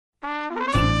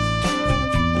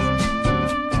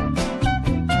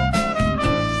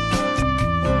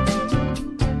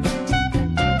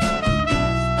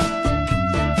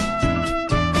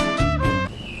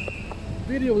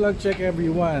Well, check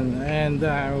everyone, and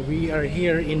we are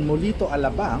here in Molito,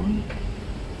 Alabang,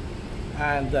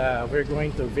 and we're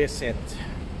going to visit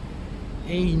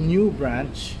a new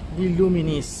branch, the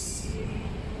Luminisce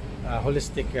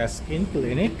Holistic Skin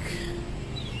Clinic.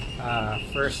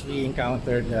 First we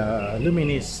encountered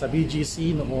Luminisce sa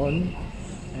BGC noon,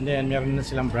 and then meron na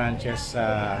silang branches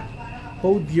sa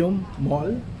Podium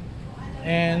Mall,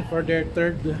 and for their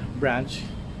third branch,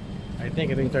 I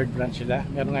think ito yung third branch nila.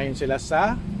 Meron ngayon sila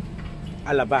sa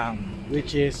Alabang,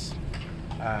 which is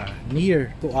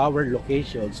near to our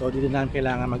location. So dito namin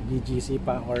kailangan mag-BGC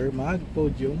pa or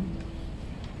mag-Podium.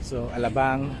 So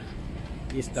Alabang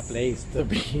is the place to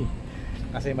be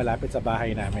kasi malapit sa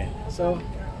bahay namin. So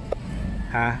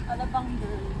Alabang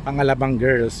girls. Pang-Alabang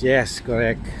girls, yes,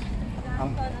 correct.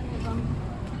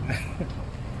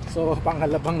 So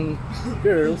pang-Alabang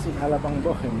girls and Alabang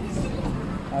boys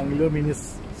ang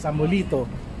Luminisce sa Molito.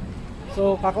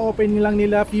 So kaka-open lang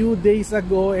nila few days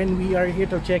ago, and we are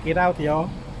here to check it out, yo,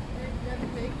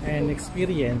 and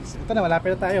experience. Ito na,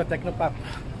 malapit na tayo, Technopop.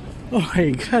 Oh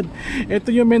my god,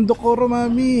 ito yung Mendocoro,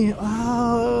 mami.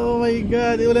 Oh my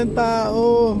god, walang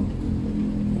tao.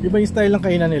 Iba yung style ng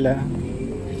kainan nila.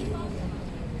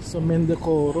 So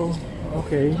Mendocoro,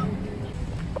 okay.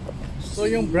 So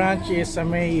yung branch is sa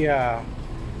may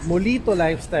Molito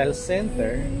Lifestyle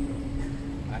Center.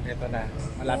 At ito na,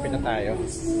 malapit na tayo.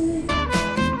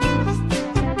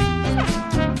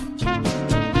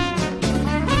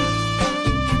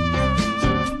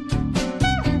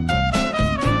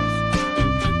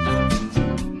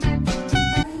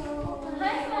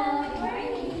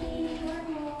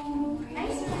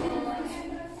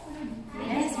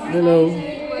 Hello.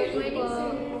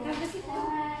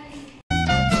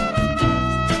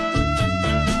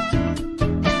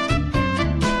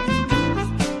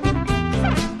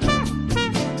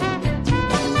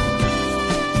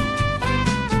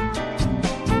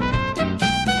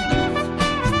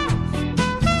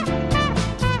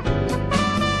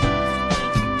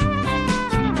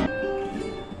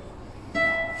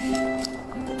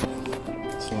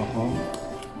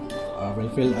 We'll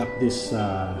fill up this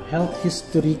health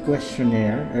history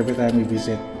questionnaire every time we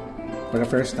visit for the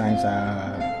first time sa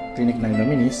clinic ng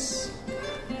Luminisce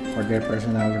for their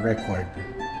personal record.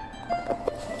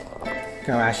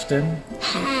 Ikaw, Ashton?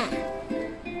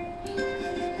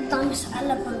 Thomas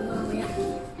Alabang mamaya.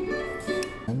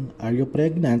 Are you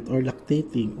pregnant or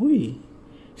lactating? Uy!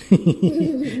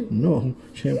 No,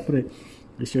 syempre.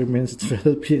 Is your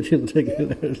menstrual period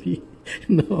regularly?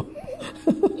 No.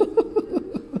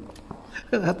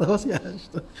 Natawa si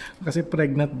Ashton kasi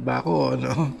pregnant ba ako,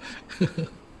 no?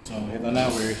 So ito na,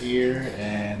 we're here,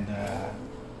 and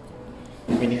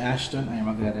ni Ashton ay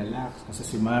magre-relax kasi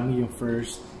si Mami yung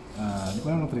first di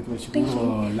ko alam ang treatment,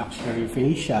 siguro luxury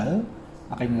facial,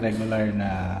 aking regular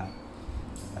na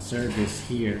service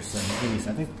here sa Luminisce.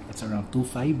 I think it's around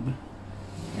 2.5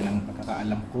 yan ang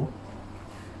pagkakaalam ko.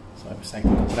 So I'm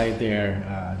excited to try their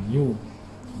new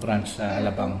branch sa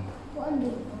Alabang.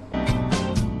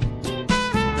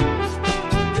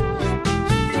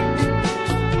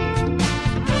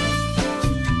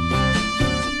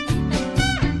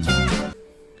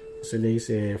 Sila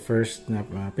is first na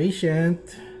patient.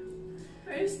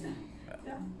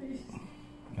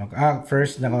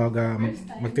 First na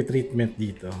magti-treatment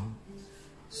dito.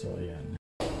 So, ayan.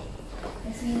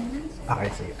 Okay,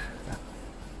 sige.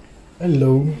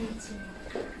 Hello.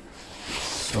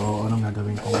 So, anong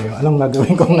gagawin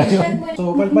ko ngayon?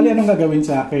 So, bali anong gagawin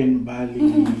sa akin? Bali...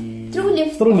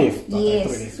 Trulift. Trulift. Yes.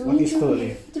 Trulift. What is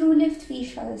Trulift? Trulift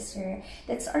facial, sir.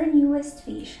 That's our newest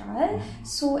facial.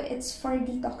 So, it's for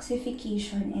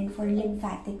detoxification and for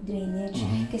lymphatic drainage.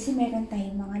 Kasi meron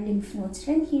tayong mga lymph nodes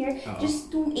rin here.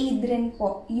 Just to aid rin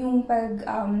po yung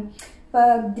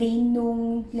pag-drain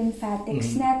nung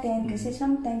lymphatics natin. Kasi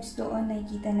sometimes doon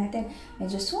nakikita natin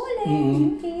medyo swollen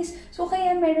yung face. So,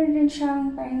 kaya meron rin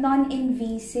siyang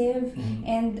non-invasive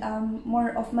and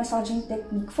more of massaging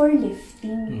technique for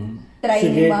lifting. Try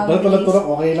sige, pala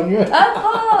turok, okay lang yun.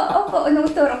 Opo,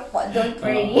 anong turok po? Don't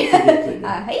worry.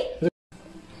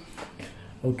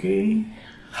 Okay.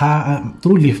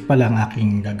 Trulift pa lang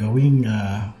aking gagawing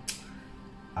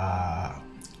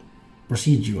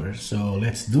procedure. So,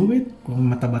 let's do it.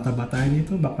 Kung mataba-taba tayo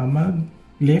dito, baka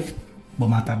mag-lift,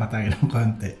 bumataba tayo ng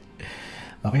konti.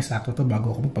 Okay, sakto to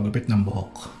bago ako magpagupit ng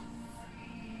buhok.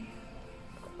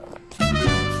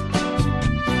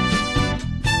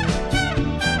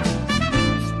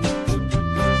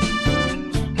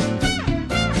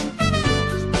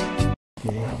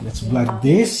 Okay, let's vlog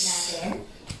this.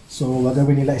 So,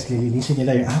 gagawin nila is lilinisin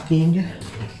nila yung aking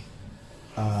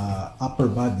upper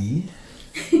body.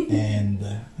 And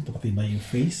ito pati ba yung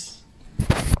face?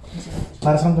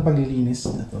 Para saan ito paglilinis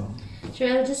na to? Sure,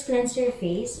 I'll just cleanse your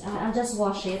face. I'll just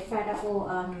wash it para po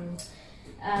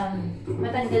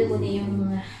matanggal mo na yung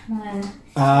mga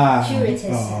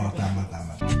impurities. Oo, tama.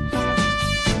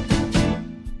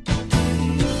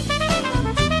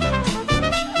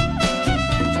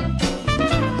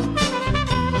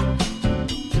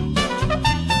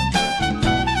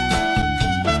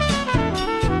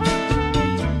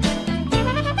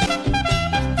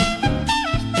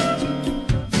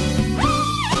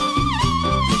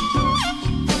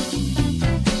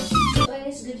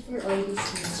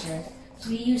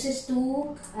 We uses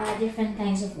two different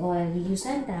kinds of oil. We use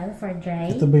santal for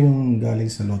dry. Ito ba yung galing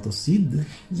sa lotus seed?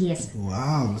 Yes.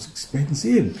 Wow, that's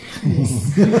expensive. Yes.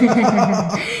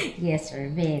 Yes, sir.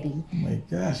 Very. Oh my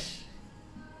gosh.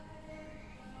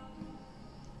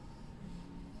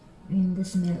 And the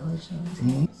smell also.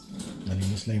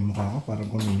 Nalinis lang yung mukha ko.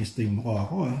 Parang kuminis na yung mukha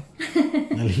ko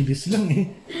Nalinis lang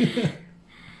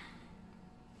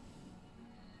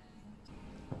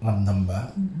Ramdam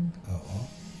ba? Oo.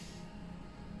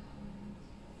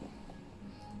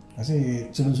 Kasi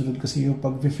sunod-sunod kasi yung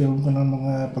pag-film ko ng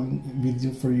mga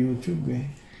pag-video for YouTube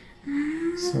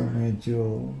So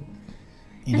medyo...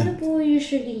 Ano po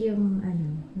usually yung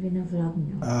vlog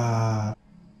nyo?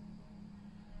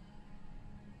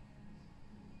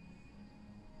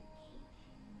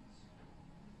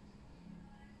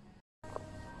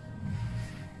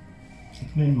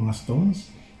 Ito na yung mga stones?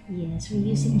 Yes,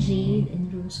 we're using jade and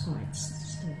rose quartz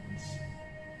stones.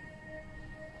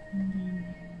 And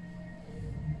then...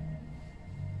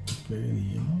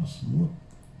 Very smooth.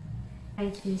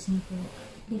 Right face niyo po.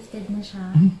 Lifted na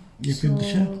siya. Lifted na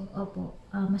siya? Opo.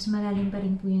 Mas malalim pa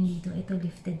rin po yung dito. Ito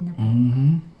lifted na po.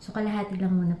 So kalahati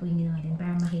lang muna po yung ginawa din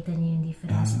para makita niyo yung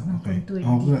difference ng contour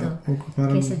dito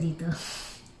kaysa dito.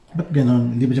 Ba't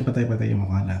ganon? Hindi ba siya patay-patay yung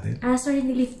mukha natin? Sorry,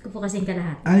 nilift ko po kasi yung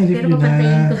kalahati. Pero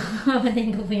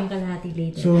papatayin ko po yung kalahati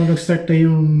later. So nag-start na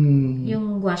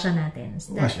yung guasha natin.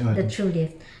 The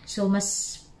Trulift. So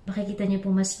mas makikita niyo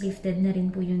po mas lifted na rin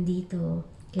po yung dito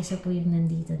kaysa po yung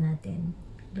nandito natin.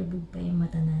 Lubog pa yung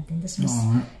mata natin. Tapos mas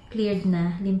cleared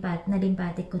na,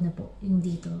 lymphatic ko na po yung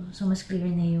dito. So mas clear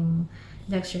na yung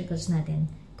dark circles natin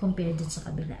compared dun sa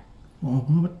kabila.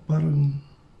 Ba't parang...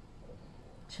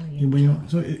 So,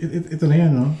 ito na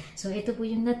yan, no? So ito po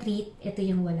yung na-treat, ito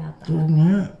yung wala pa. Oo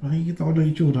nga, makikita ko na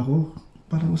yung itsura ko.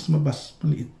 Parang mas mabas,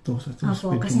 maliit to.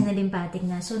 Opo, kasi na-lymphatic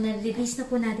na. So, na-release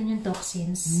na po natin yung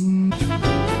toxins.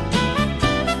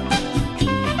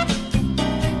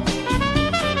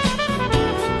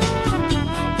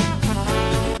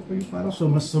 Parang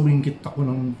mas sumingkit ako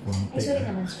ng konti. Sorry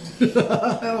naman, sir.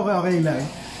 Okay lang.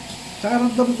 Tsaka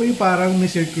ramdam ko yung parang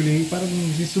may circulate, parang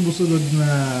may sumusunod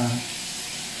na...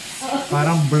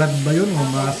 Parang blood ba yun? O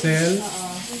muscle?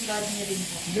 Oo, yung blood niya rin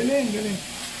po. Galing.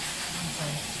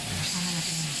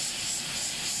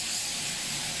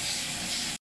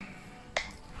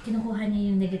 Kinukuha niya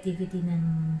yung negativity ng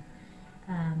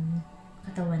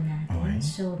katawan natin. Okay.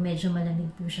 So, medyo malamig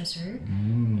po siya, sir.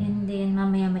 And then,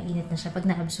 mamaya mainit na siya pag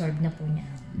na-absorb na po niya.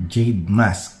 Jade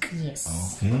mask. Yes.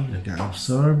 Okay,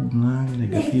 nag-absorb ng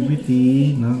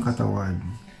negativity ng katawan.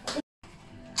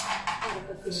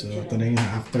 So, ito na yung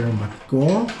aftermath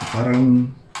ko.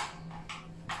 Parang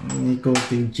may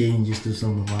coating changes doon sa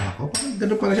mukha ko. Parang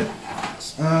gano'n pala siya.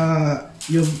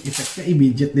 Yung effect niya,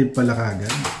 immediate din pala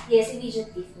kagad. Yes,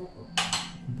 immediately po.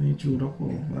 Ito yung tsura ko.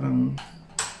 Parang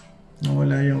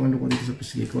nawala yung ano ko dito sa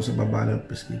pisngi ko, sa baba ng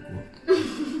pisngi ko.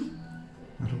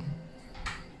 Parang...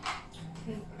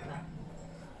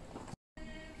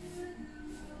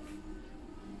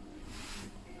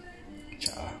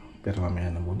 Pero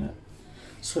mamaya na muna.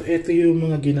 So, ito yung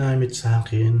mga ginamit sa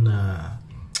akin na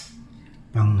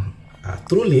pang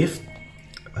Trulift.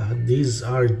 These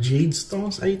are jade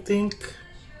stones, I think.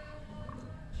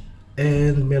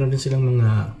 And meron din silang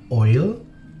mga oil.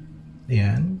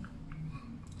 Ayan.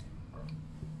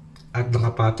 At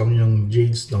nakapatong yung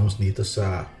jade stones dito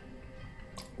sa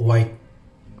white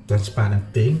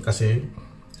transparent thing kasi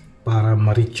para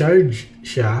ma-recharge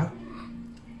siya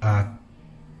at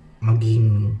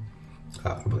maging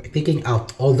taking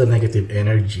out all the negative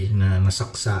energy na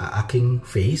nasak sa aking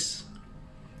face.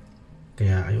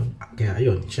 Kaya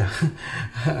ayun siya.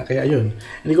 Kaya ayun.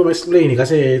 Hindi ko ma-explain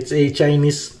kasi it's a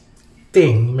Chinese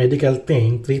thing, medical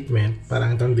thing, treatment.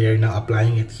 Parang ito, they're now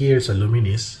applying it here sa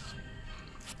Luminisce.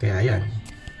 Kaya ayan.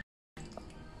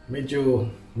 Medyo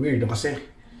weird kasi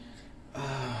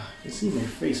you see my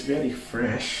face very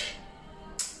fresh.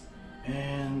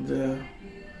 And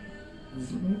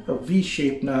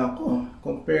V-shape na ako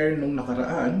compare nung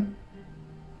nakaraan.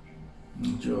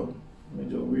 Medyo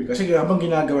Medyo weird. Kasi habang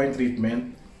ginagawa yung treatment,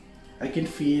 I can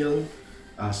feel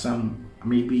some,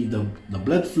 maybe the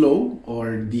blood flow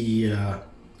or the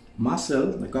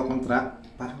muscle nagko-contract.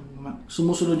 Parang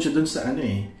sumusunod siya dun sa ano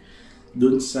eh,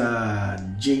 dun sa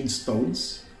jade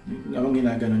stones. Habang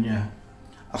ginagano niya.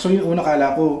 Actually, yung una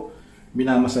kala ko,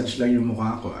 minamassage lang yung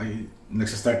mukha ko, ay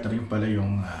nagsastart na rin pala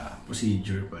yung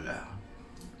procedure pala.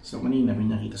 So kanina may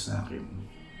nakita sa akin,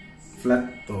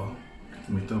 flat to,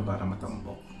 ito para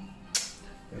matambok.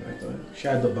 Pero ito,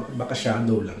 shadow, baka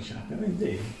shadow lang siya. Pero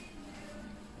hindi eh.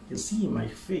 You can see my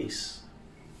face.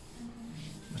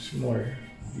 Much more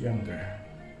younger.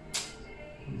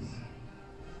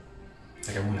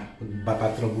 Teka muna,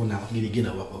 magpapatrog muna ako,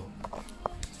 giniginaw ako.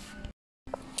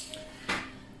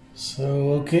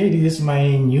 So, okay, this is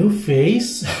my new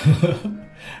face.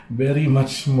 Very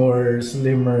much more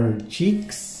slimmer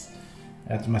cheeks.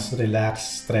 At mas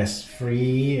relaxed,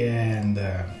 stress-free, and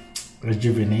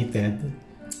rejuvenated.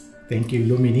 Thank you,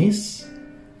 Luminisce,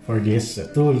 for this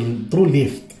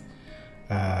Trulift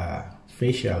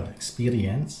facial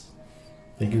experience.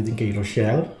 Thank you din kay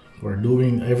Rochelle for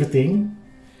doing everything.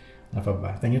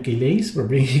 Thank you kay Lace for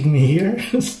bringing me here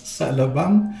sa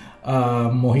Alabang.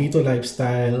 Mojito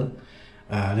Lifestyle.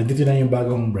 Nandito na yung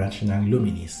bagong branch ng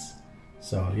Luminisce.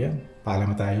 So, yan.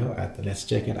 Paalam tayo at let's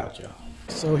check it out, yo.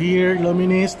 So here,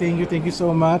 Luminisce, thank you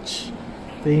so much.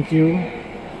 Thank you.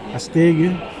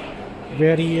 Astig.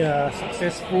 Very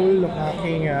successful ang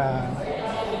aking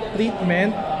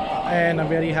treatment and I'm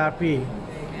very happy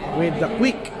with the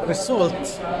quick result.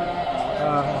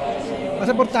 Mas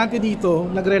importante dito,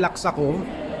 nag-relax ako.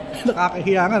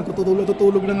 Nakakahiyangan,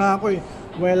 tutulog na nga ako eh,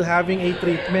 while having a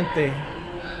treatment eh.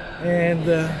 And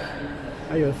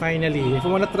ayun, finally, if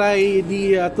you wanna try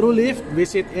the Trulift,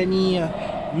 visit any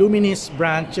Luminisce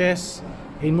branches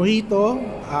in Mojito,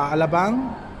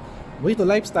 Alabang, Mojito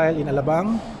Lifestyle in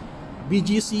Alabang,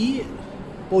 BGC,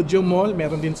 Podium Mall,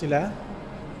 meron din sila.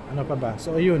 Ano pa ba?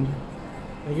 So ayun,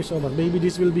 thank you so much. Maybe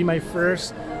this will be my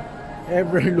first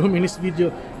ever Luminisce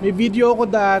video. May video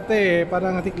ako dati,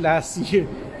 parang I think last year.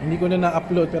 Hindi ko na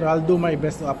na-upload, pero I'll do my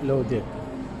best to upload it.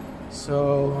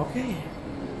 So, okay.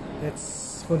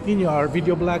 Let's continue our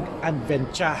video vlog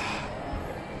adventure.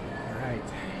 Alright.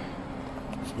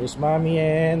 There's Mommy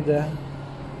and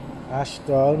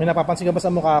Ashton. May napapansin ka ba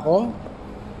sa mukha ko?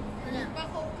 Wala pa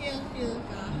ko feel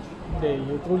ka? Hindi,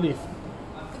 yung Trulift.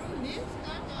 Trulift?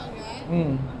 Agad?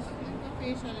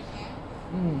 Nagpa-facial ka?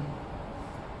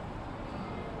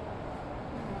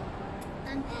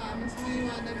 Mas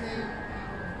maliwanag na yun.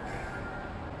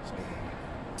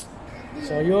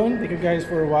 So yun, thank you guys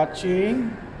for watching.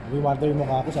 We want yung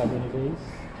mukha ko, sabi ni Grace.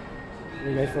 Thank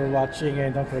you guys for watching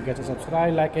and don't forget to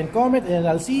subscribe, like, and comment, and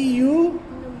I'll see you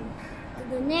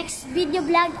the next video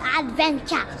vlog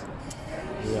adventure.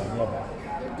 yeah.